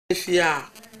Fia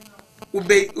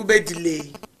ube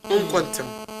delay unkontem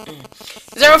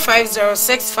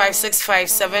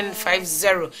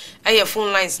 0506565750 aye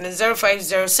phone lines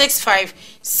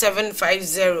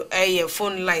 05065750 aye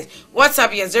phone lines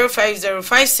WhatsApp ya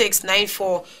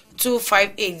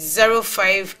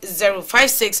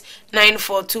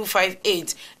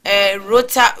 0505694258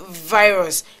 rota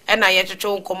virus and aye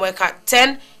twetwe komeka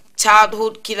 10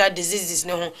 childhood killer diseases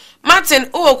no Martin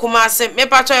o kumase me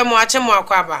pato e mo ache mo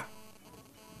akwaba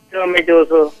no me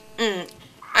joso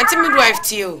anti midwife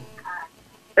tio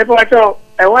e pato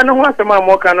e wana ho asema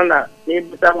mo kan na me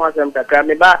buta ho asem kakra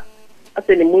me ba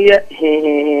ase ni muye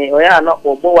o ya no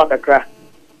obo wa kakra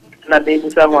na be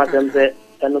buta ho asem se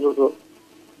eno so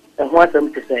e ho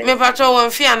asem te se me pato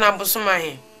won fi ana bosoma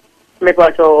he me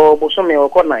pato bosoma o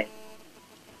ko nai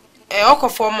oko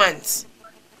 4 months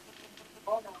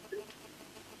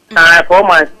 4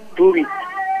 months 2 weeks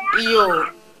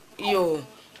yo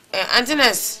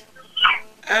Antines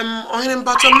ohene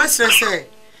mpacho mesre se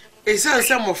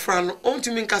esanse mofra no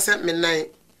ontumi nkase menan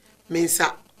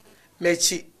mensa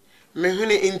mechi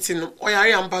mehune intino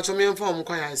oyare ampacho memfa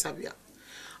mkwa ya sabia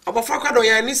abofra kwado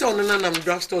ya ni se onana nam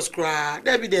drugstore scra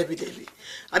debi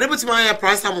adebutima ya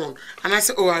paracetamol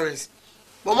anase ORS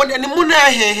bomo de ni muna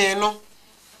hehe no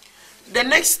the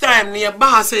next time ne ba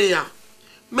ha se ya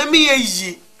memi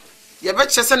yeyi ye be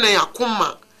chese na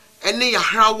yakoma ene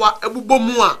yahrawa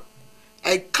ebubomu a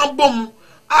ekabom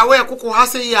a we kokko ha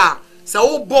se ya se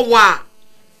wo bowa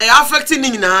e affect ni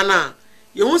nyina na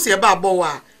ye hu se ba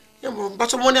bowa ye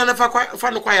mbacho mo ne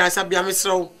fa no kwa ya sabia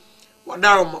mesrew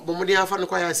wadaro mo de fa no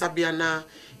kwa ya sabia na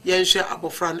ye nhwe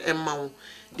abofra no emma wo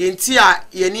de nti a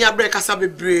ye ni abre kasa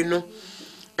bebre no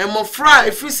emofra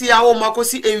efisi ya wo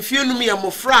makosi emfie num ye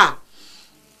mofra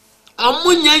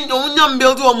omunyam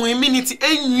build o immunity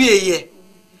enwieye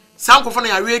sankofo na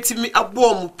ya rate mi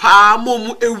abom pa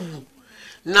momu ewu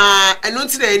na eno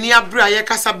nti da ni abra ye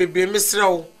kasa bebre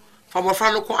mesrew fa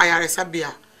mofra no ko ayaresa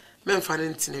bia memfa ne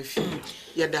ntine fi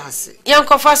ye da ase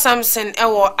yankofa Samson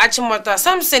ewo achimota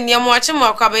Samson ye mo achimo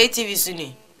akwa TV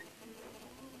suni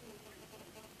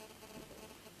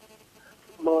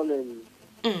morning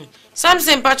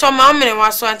Samson pacho ma omere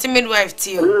waso anti midwife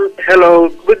tio hello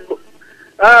good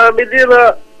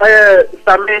Medina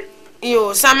Sami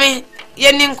yo Sami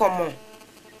ye ni nkomo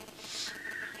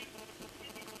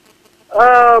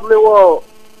me wo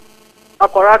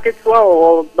akora kitwa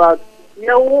o but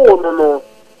ye wo no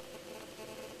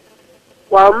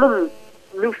wa mum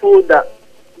ni foda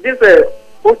this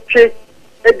oche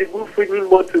edigu funi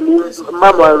bottle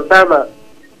mama sana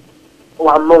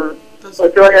wa mum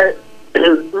ojo ye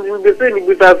ni se ni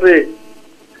buta se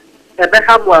ebe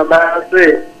ha mo ama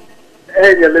se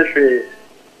enye le hwe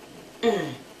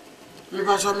mi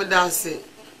ba so me dance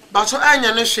ba so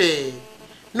enye ne hwe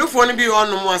nufo no bi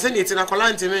ono mo ase ni tina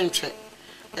kola ntime ntwe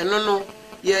eno no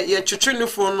ye twetwe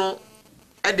nufo no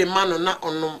e de ma no na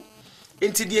onom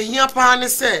enti de hia pa ne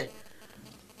se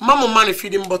mama man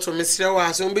feeding bottle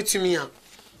mesrewa so betumi a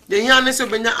de hia ne se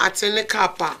obenya atene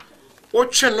kapa wo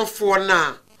twe nufo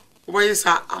na wo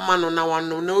yisa amano na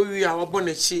wano na owi a wo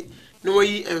na chi na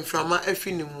wayi emframa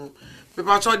afinimu me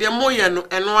pa cho de moye no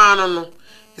eno ano no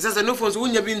isase nufo so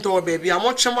wunya bi nto baabi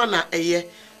amotwema na eye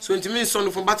so ntimi nso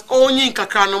nufo but onyi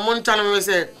kakra no monta no me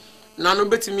se na no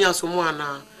betimi asomo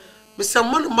ana me se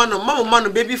mano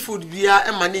baby food bia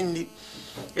e ma ne ni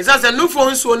isase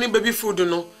nufo nso ni baby food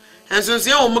no enso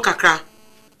se wo mu kakra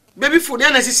baby food ya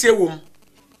na sisi wom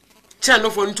cha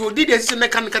nufo nto di de sisi na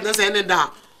kan kan se ne da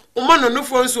o mano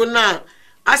nufo nso na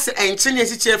ase enche ne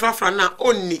sisi efafra na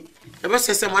onni e be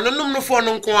se mano nufo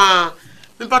no nko a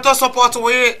me pato support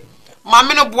we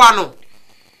mame no boa no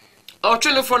o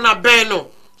twene na ben no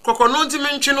kokko no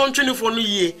ntimi ntwe no ntwe no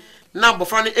yie na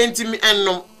abofra no entimi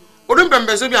ennom odum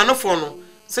bembezo bi anofo no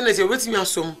se na se wetimi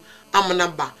asom amna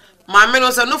ba mame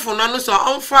no se nofo no so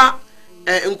onfa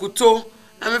nkuto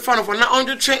amefa no na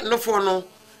ondwe nofo no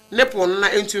nepo no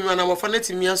na entimi na abofra na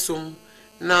timi asom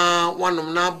na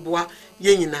wanom na aboa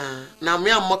ye nyina na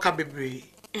me amoka bebre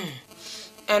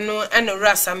eno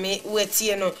rasa me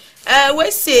wetie no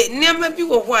we say niam bi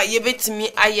wo ho a ye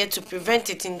betimi aye to prevent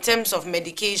it in terms of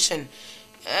medication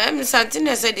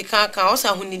Santine said the can also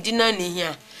hunidi na ne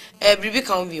hia bribi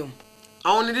kan biom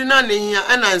ahunidi na ne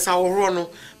hia ena nsa wo no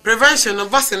prevention no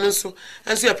vaccine so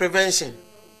enso ya prevention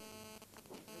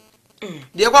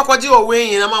de kwakwaji o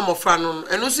wen na mamofra no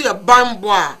eno so ya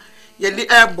bambo a ye de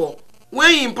ebo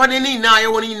wen mpane ni na ye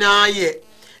woni na ye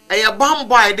ya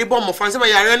bambo a de bom mofra se ba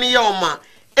yare ne ye o ma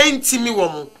entimi wo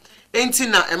mo enti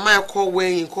na ema ko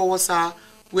wen ko wosa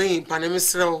wen mpane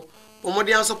mesrew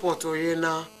omodi an support o ye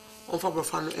na onfa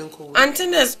brofa no enko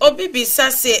Antenes obi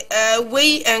bisa se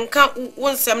we enka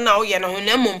wonsem na wo ye no ho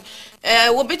na mum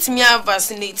wo betimi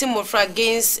vaccinate mofra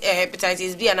against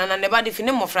hepatitis B and neba de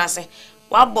fine mofra se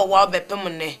wa bo wa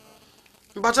bepem ne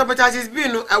but hepatitis B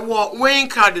no ewo weighing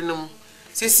card no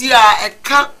sesi a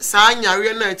eka saa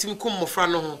nyare na atim kum mofra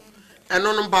no ho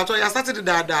eno no mpato ya started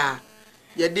dada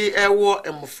ye de ewo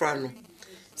emofra no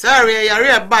sare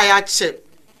yare ba ya che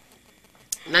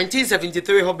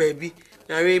 1973 ho baby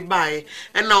yare ba e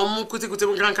na omu kuti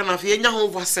nkanka na fe nya ho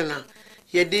vaccine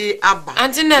ye de aba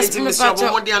Antenes me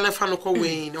pato mo de anafa no ko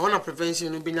weighing na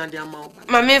prevention no binya de ama oba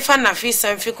ma me fa na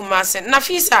fisa mfi kumase na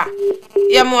fisa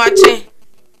ye mo ache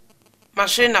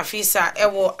mahwe na fisa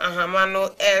ewo ahama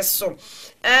no eso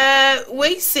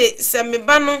we se me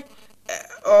ba no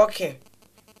okay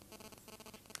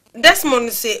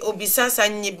Desmond say obisasa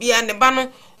nye bia ne ba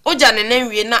no oja ne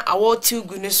nanwie na awo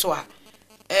tigu ne so a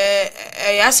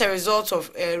as a result of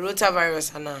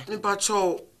rotavirus ana ni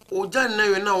pacho oja ne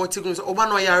nanwie na awo tigu so oba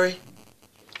no yare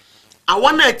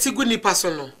awona atigu ni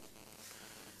paso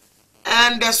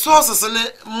and the sources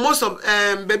most of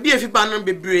baby efipa no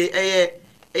bebre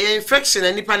infection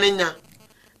anipa nanya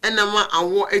enama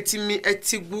awo etimi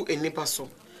atigu enipa so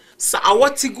sa awo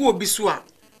tigu obi so a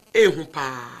ehu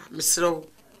pa mesrew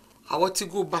awo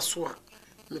tigu baso a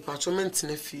me patchment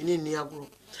na fi ni agro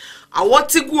awo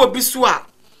tigu obi so a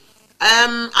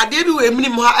ade bi we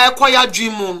minim ha ekoya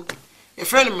dwemu e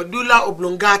friend medulla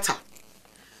oblongata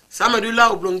sa medulla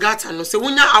oblongata no se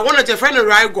wunya awona je friend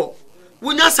raigo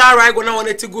wunya sa raigo na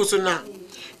wona tigu so na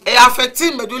e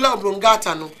affecting medulla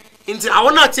oblongata no inti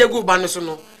awona tigu ba no so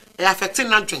no e affecting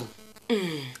na dwen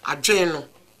adwen no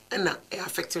na e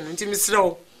affecting no inti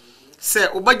misrew se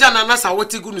obaja na sa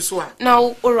wotigu no so a na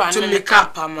ora na make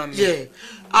mama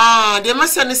yeah de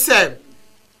mase ne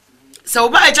se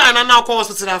obaja na akọ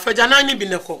hospital afaja na anyi bi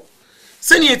ne ko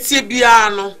se ne etie bia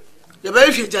no ye ba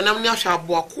hwe janam ne ahwa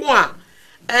aboako a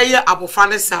eye abofa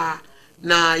ne sa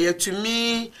na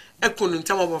yatumi ekonu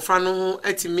ntam abofa no ho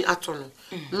atimi ato no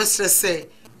mesre se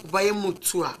obaye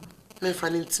mutu a memfa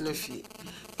ne ntina fie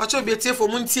pacho bi etie fo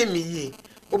mu ntie miye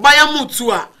obaye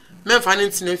mutu a memfa ne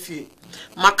ntina fie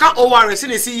maka ORS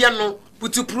ne si ye no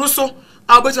putupuru so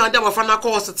abetu ande abofa na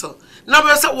ko hospital na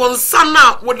be se won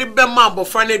sana wo de be ma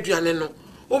abofa na aduane no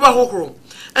wo ba hohoro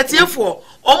etiefo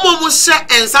omo mu hye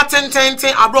ensa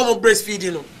tententen abro mo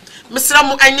breastfeeding no mesra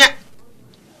mu enye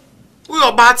wo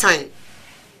yo ba tan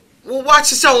wo wa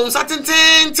hye wo ensa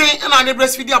tententen na ne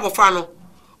breastfeeding abofa no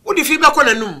wo di fi be ko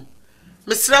nanum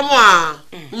mesra mu a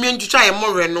mi ntwitwa ye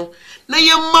mo re no na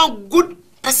ye ma good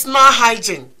personal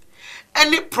hygiene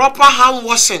any proper hand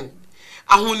washing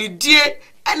ahonidie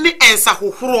any ensa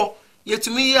hohoro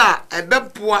yetumi ya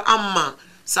ebeboa ama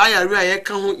sa yare a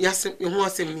yeka ho yasem ho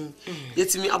asemi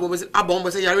yetumi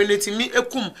abombo se yare netimi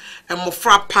ekum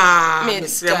emofra pa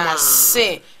mesrema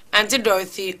se Auntie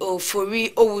Dorothy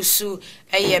Ofori Owusu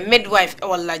a midwife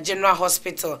at General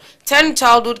Hospital 10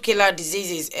 childhood killer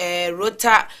diseases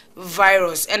rota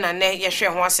virus and ane yehwe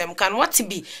ho asem kan what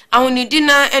be ahonidi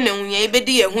na enenhunya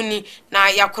ebedi yehuni na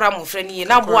yakora mofra ni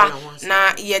na boa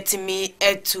na yetimi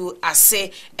etu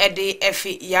ase ede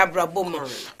efi yabra bom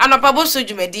Anopa Bosuo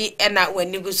dwumadi na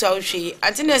wanigu so ahwe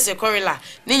antinese correla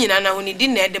ni nyina na ahonidi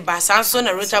na ede ba sanso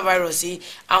na rota virus yi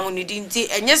ahonidi nti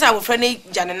enyesa mofra ne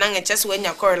jane na ngechese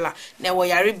wanya correla na wo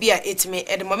yare bia etimi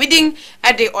ede momidin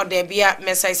ade odebia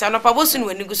mesaisa Anopa Bosuo ni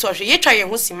wanigu so ahwe yetwa ye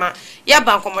ho sima ya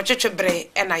ba nkomochwetwe bre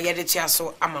na yede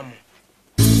tiaso amamu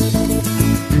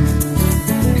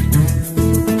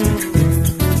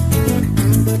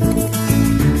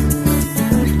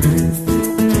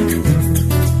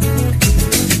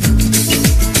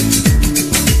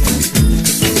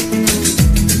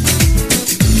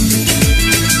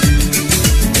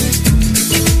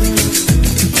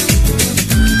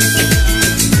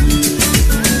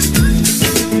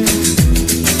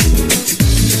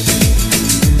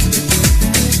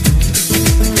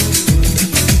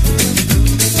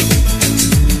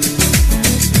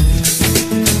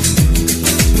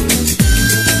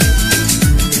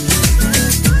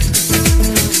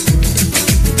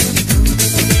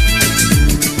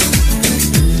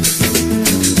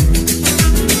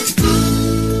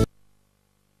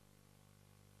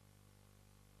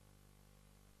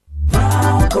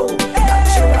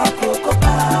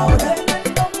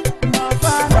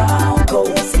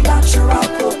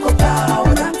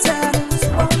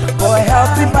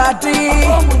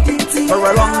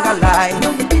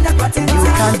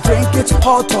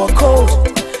hot or cold,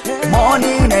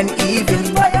 morning and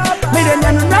evening. Made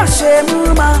an rush,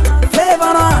 mama,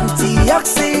 flavor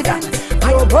antioxidant,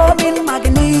 theobromine,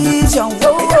 magnesium,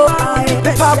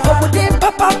 papa within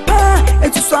papa,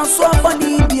 it's a song so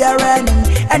funny, BRN,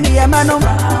 and the amano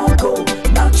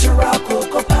natural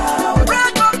cocoa powder.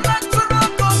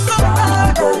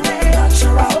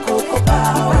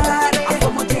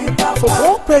 For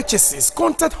all purchases,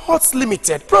 contact Hots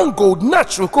Limited, Brown Gold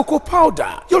Natural Cocoa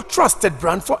Powder, your trusted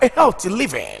brand for a healthy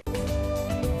living.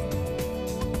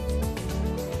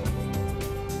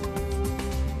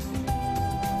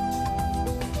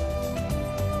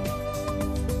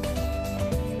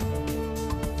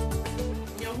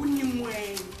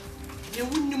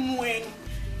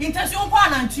 Intention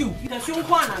quanantiu. Intention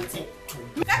quananti.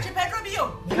 Catch a pedro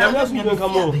bio. I'm not going to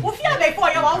come on. Who feel like for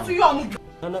you want to you?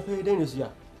 And I pay Dennis here.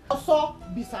 Also,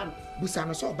 Bisano.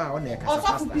 Busano so ba on there.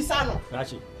 Also, Bisano.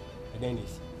 Actually,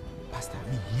 Dennis. Pastor,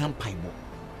 me young paibo.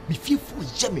 Me feel full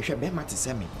jemmy, she be mati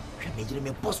semi. She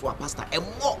me boss wa pastor and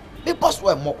more. Me boss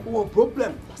wa more. No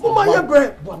problem. Oh my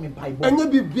bread. Boy me paibo. And you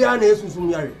be behind us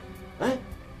from Yari. Eh?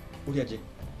 What are you?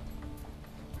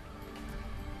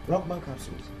 Rockman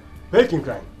capsules. Baking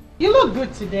crime. You look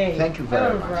good today. Thank you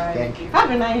very much. Thank you. Have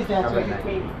a nice day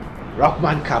to you.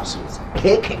 Rockman capsules.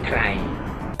 Cake and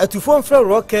crime. At to form from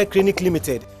Rock Care Clinic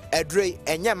Limited. Edre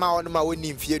enya ma on ma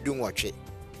woni mfie du nwotwe.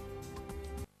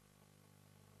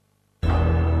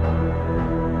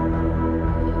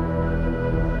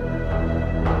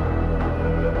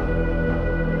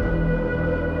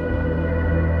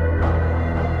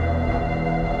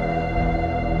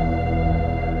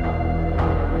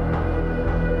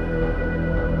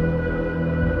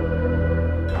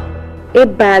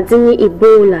 Eba dini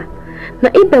Ebola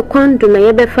na ibe kwando na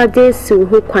yebefa Jesu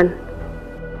ho kwan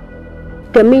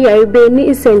demi yaribe ni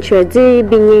isentrede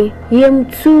binye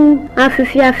yemtu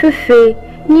afefe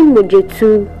ni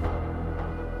mojetu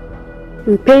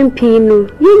mpempinu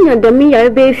yenya demi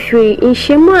yaribe firi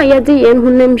inhyemu a yede yen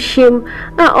honam hyem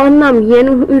a onam yen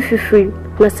mfifiri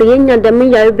na se yenya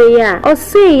demi yaribe ya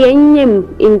ose yenyem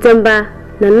indemba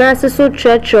na nase so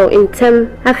trecho intem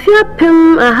afia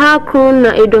pem aha kron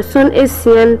na edoson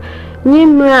esian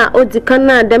nyimra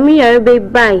odikana dami yarebe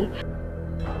bai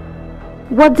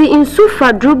wodi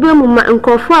insufa drobe mu ma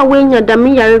nkofo a wenya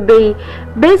dami yarebe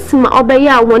besima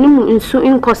obeya woni mu insu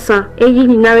inkosa eyi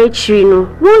hinare chiri no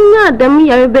wonya dami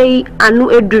yarebe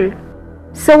anu edur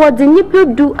se wodi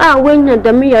nipedu a wenya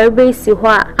dami yarebe si ho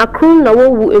a akron na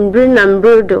wowu embri na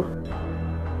mbrodo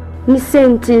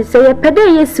Nisenti se ye pede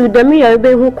Yesu dami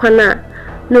yarebe hu kwana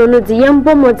no di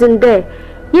yembo modin de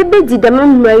yebe di dama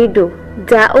mraido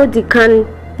da odikan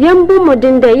yembo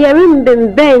modin de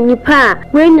yerimbembe nipa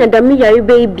wenya dami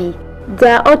yarebe bi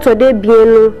da otode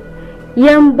bienu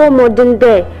yembo modin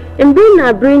de embi na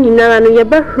abri nyinara no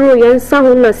yebe hro yensa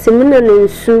ho na semina no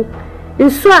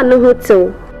nsu anu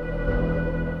hotel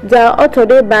da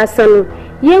otode basa no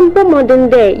yembo modin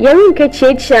de yerinke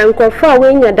chiechia nkofo a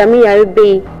wenya dami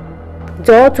yarebe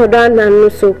Joto dana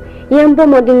nuso yembo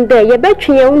modin de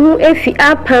yebetwe hu efi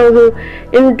apan hu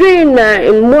ndre na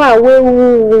emu a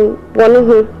wewu wono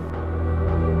hu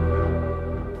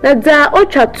na da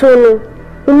otwato no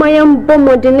uma yembo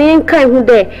modin kan hu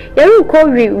de yerenko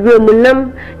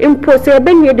remunam impo se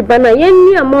ebenwe de bana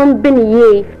yenni amon beni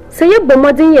ye se yebbo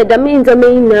modin ye dam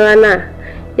inzame nyara na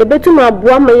yebetu ma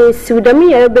boa ma yesiu dam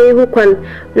yerebe hu kwan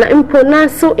na impo na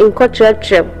so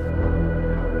inkotratre